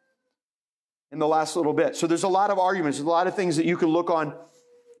that in the last little bit? So there's a lot of arguments, there's a lot of things that you can look on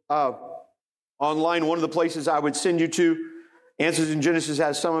online. One of the places I would send you to, Answers in Genesis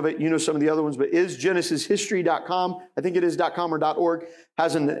has some of it. You know some of the other ones, but isgenesishistory.com, I think it is .com or .org,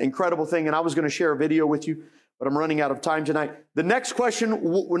 has an incredible thing, and I was going to share a video with you, but I'm running out of time tonight. The next question,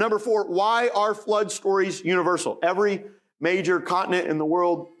 number 4, why are flood stories universal? Every major continent in the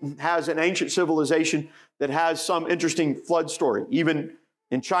world has an ancient civilization that has some interesting flood story. Even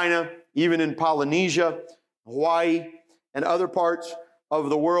in China, even in Polynesia, Hawaii, and other parts of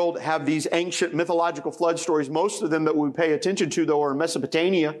the world have these ancient mythological flood stories. Most of them that we pay attention to, though, are in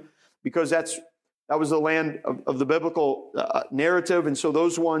Mesopotamia, because that was the land of the biblical narrative. And so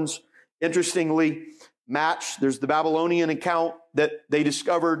those ones, interestingly, match. There's the Babylonian account that they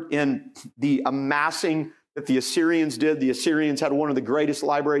discovered in the amassing that the Assyrians did. The Assyrians had one of the greatest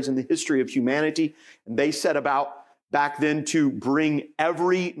libraries in the history of humanity, and they set about back then to bring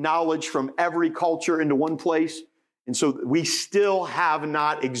every knowledge from every culture into one place. And so we still have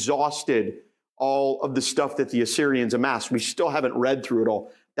not exhausted all of the stuff that the Assyrians amassed. We still haven't read through it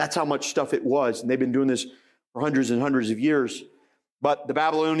all. That's how much stuff it was. And they've been doing this for hundreds and hundreds of years. But the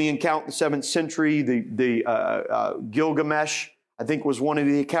Babylonian account in the 7th century, the Gilgamesh, I think, was one of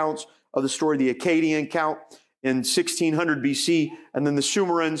the accounts of the story. The Akkadian account in 1600 BC. And then the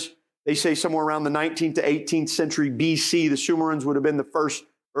Sumerians, they say somewhere around the 19th to 18th century BC. The Sumerians would have been the first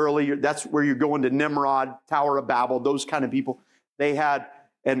early. That's where you're going to Nimrod, Tower of Babel, those kind of people. They had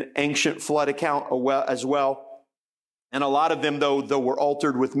an ancient flood account as well. And a lot of them, though were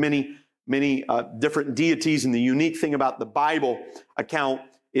altered with many different deities. And the unique thing about the Bible account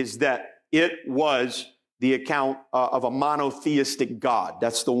is that it was the account of a monotheistic God.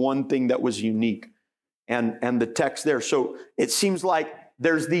 That's the one thing that was unique. And the text there. So it seems like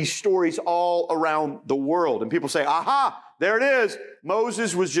there's these stories all around the world. And people say, aha, there it is.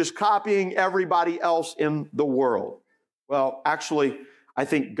 Moses was just copying everybody else in the world. Well, actually, I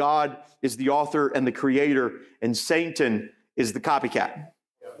think God is the author and the creator, and Satan is the copycat.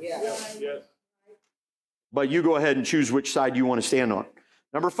 Yes. But you go ahead and choose which side you want to stand on.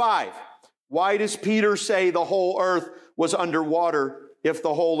 Number 5, why does Peter say the whole earth was underwater if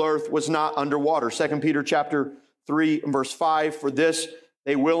the whole earth was not underwater? 2 Peter chapter 3 and verse 5, for this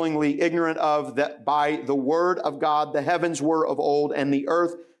they willingly ignorant of that by the word of God the heavens were of old, and the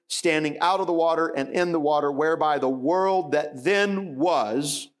earth standing out of the water and in the water, whereby the world that then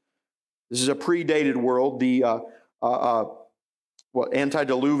was, this is a predated world, the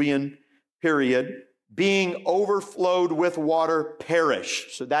antediluvian period, being overflowed with water,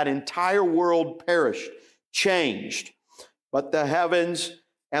 perished. So that entire world perished, changed. But the heavens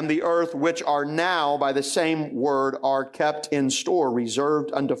and the earth, which are now by the same word, are kept in store,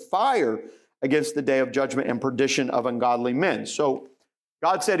 reserved unto fire against the day of judgment and perdition of ungodly men. So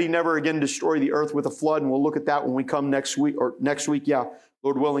God said he never again destroy the earth with a flood, and we'll look at that when we come next week,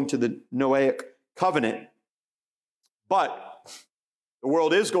 Lord willing, to the Noahic covenant. But the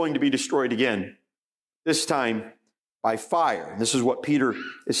world is going to be destroyed again, this time by fire. This is what Peter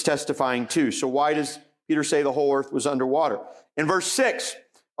is testifying to. So why does Peter say the whole earth was underwater? In verse 6,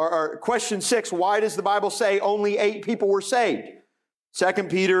 or question 6, why does the Bible say only 8 people were saved? 2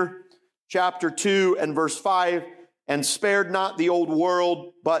 Peter chapter 2 and verse 5, and spared not the old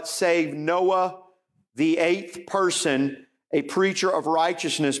world, but saved Noah, the 8th person, a preacher of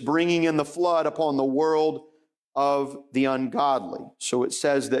righteousness, bringing in the flood upon the world of the ungodly. So it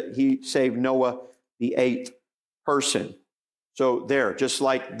says that he saved Noah, the 8th person. So there, just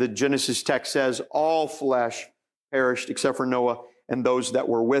like the Genesis text says, all flesh perished except for Noah and those that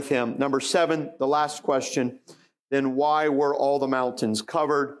were with him. Number 7, the last question, then why were all the mountains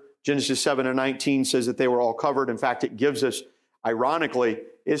covered? Genesis 7 and 19 says that they were all covered. In fact, it gives us, ironically,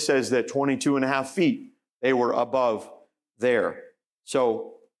 it says that 22 and a half feet they were above there.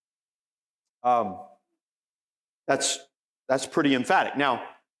 So that's pretty emphatic. Now,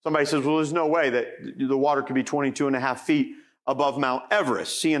 somebody says, well, there's no way that the water could be 22 and a half feet above Mount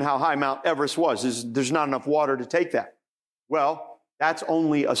Everest, seeing how high Mount Everest was. There's not enough water to take that. Well, that's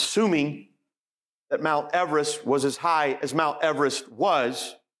only assuming that Mount Everest was as high as Mount Everest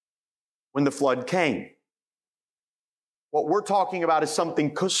was when the flood came. What we're talking about is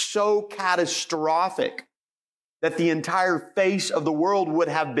something so catastrophic that the entire face of the world would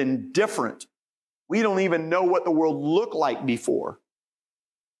have been different. We don't even know what the world looked like before.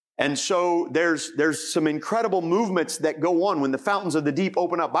 And so there's some incredible movements that go on when the fountains of the deep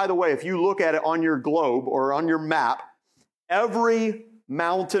open up. By the way, if you look at it on your globe or on your map, every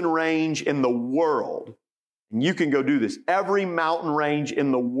mountain range in the world, and you can go do this, every mountain range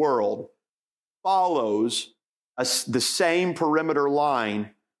in the world follows the same perimeter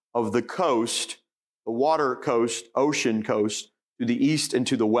line of the coast, the water coast, ocean coast, to the east and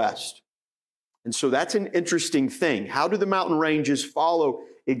to the west. And so that's an interesting thing. How do the mountain ranges follow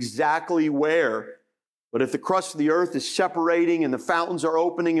exactly where? But if the crust of the earth is separating and the fountains are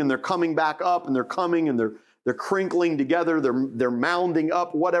opening and they're coming back up and they're coming and they're crinkling together, they're mounding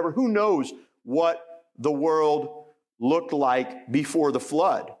up, whatever, who knows what the world looked like before the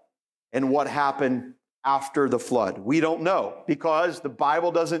flood and what happened after the flood. We don't know, because the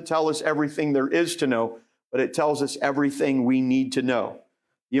Bible doesn't tell us everything there is to know, but it tells us everything we need to know.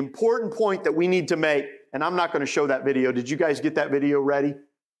 The important point that we need to make, and I'm not going to show that video. Did you guys get that video ready?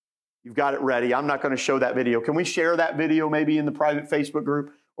 You've got it ready. I'm not going to show that video. Can we share that video maybe in the private Facebook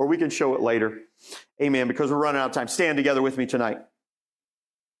group, or we can show it later? Amen, because we're running out of time. Stand together with me tonight.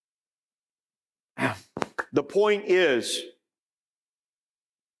 The point is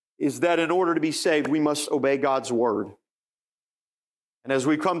that in order to be saved, we must obey God's word. And as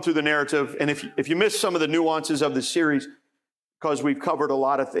we come through the narrative, and if you missed some of the nuances of this series, because we've covered a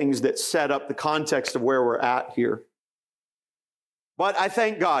lot of things that set up the context of where we're at here. But I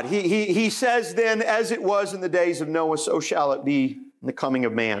thank God. He says then, as it was in the days of Noah, so shall it be in the coming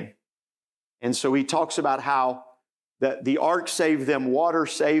of man. And so he talks about how that the ark saved them, water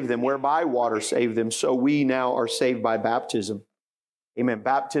saved them, whereby water saved them, so we now are saved by baptism. Amen.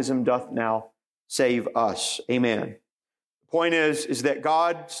 Baptism doth now save us. Amen. The point is that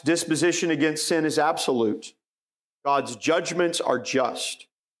God's disposition against sin is absolute. God's judgments are just.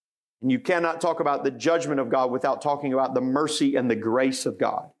 And you cannot talk about the judgment of God without talking about the mercy and the grace of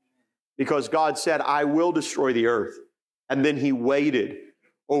God. Because God said, I will destroy the earth. And then he waited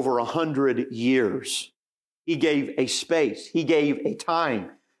over 100 years. He gave a space. He gave a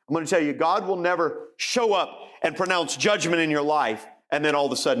time. I'm going to tell you, God will never show up and pronounce judgment in your life and then all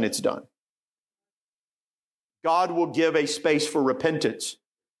of a sudden it's done. God will give a space for repentance.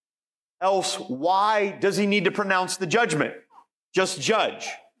 Else, why does he need to pronounce the judgment? Just judge.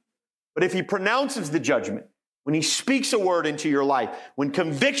 But if he pronounces the judgment, when he speaks a word into your life, when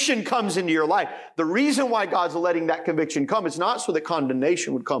conviction comes into your life, the reason why God's letting that conviction come is not so that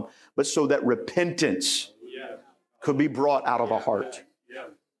condemnation would come, but so that repentance could be brought out of a heart.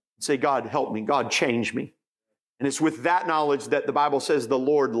 Say, God, help me. God, change me. And it's with that knowledge that the Bible says the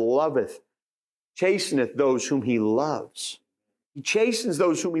Lord loveth, chasteneth those whom he loves. He chastens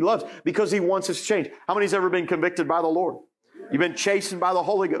those whom he loves because he wants us to change. How many's ever been convicted by the Lord? You've been chastened by the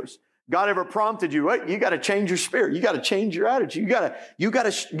Holy Ghost. God ever prompted you, you got to change your spirit. You got to change your attitude. You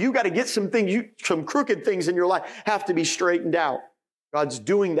got to get some things, some crooked things in your life have to be straightened out. God's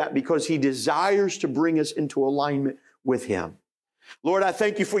doing that because he desires to bring us into alignment with him. Lord, I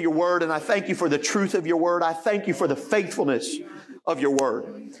thank you for your word, and I thank you for the truth of your word. I thank you for the faithfulness of your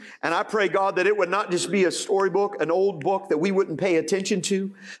word. And I pray, God, that it would not just be a storybook, an old book that we wouldn't pay attention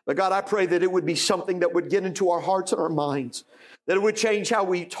to, but God, I pray that it would be something that would get into our hearts and our minds, that it would change how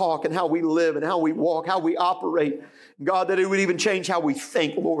we talk and how we live and how we walk, how we operate. God, that it would even change how we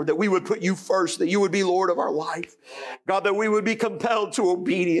think, Lord, that we would put you first, that you would be Lord of our life. God, that we would be compelled to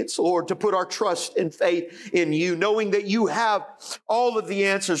obedience, Lord, to put our trust and faith in you, knowing that you have all of the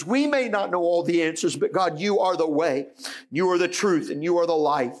answers. We may not know all the answers, but God, you are the way, you are the truth, and you are the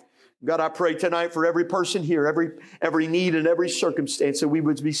life. God, I pray tonight for every person here, every need and every circumstance, that we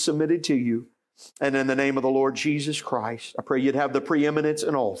would be submitted to you. And in the name of the Lord Jesus Christ, I pray you'd have the preeminence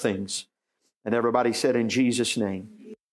in all things. And everybody said in Jesus' name.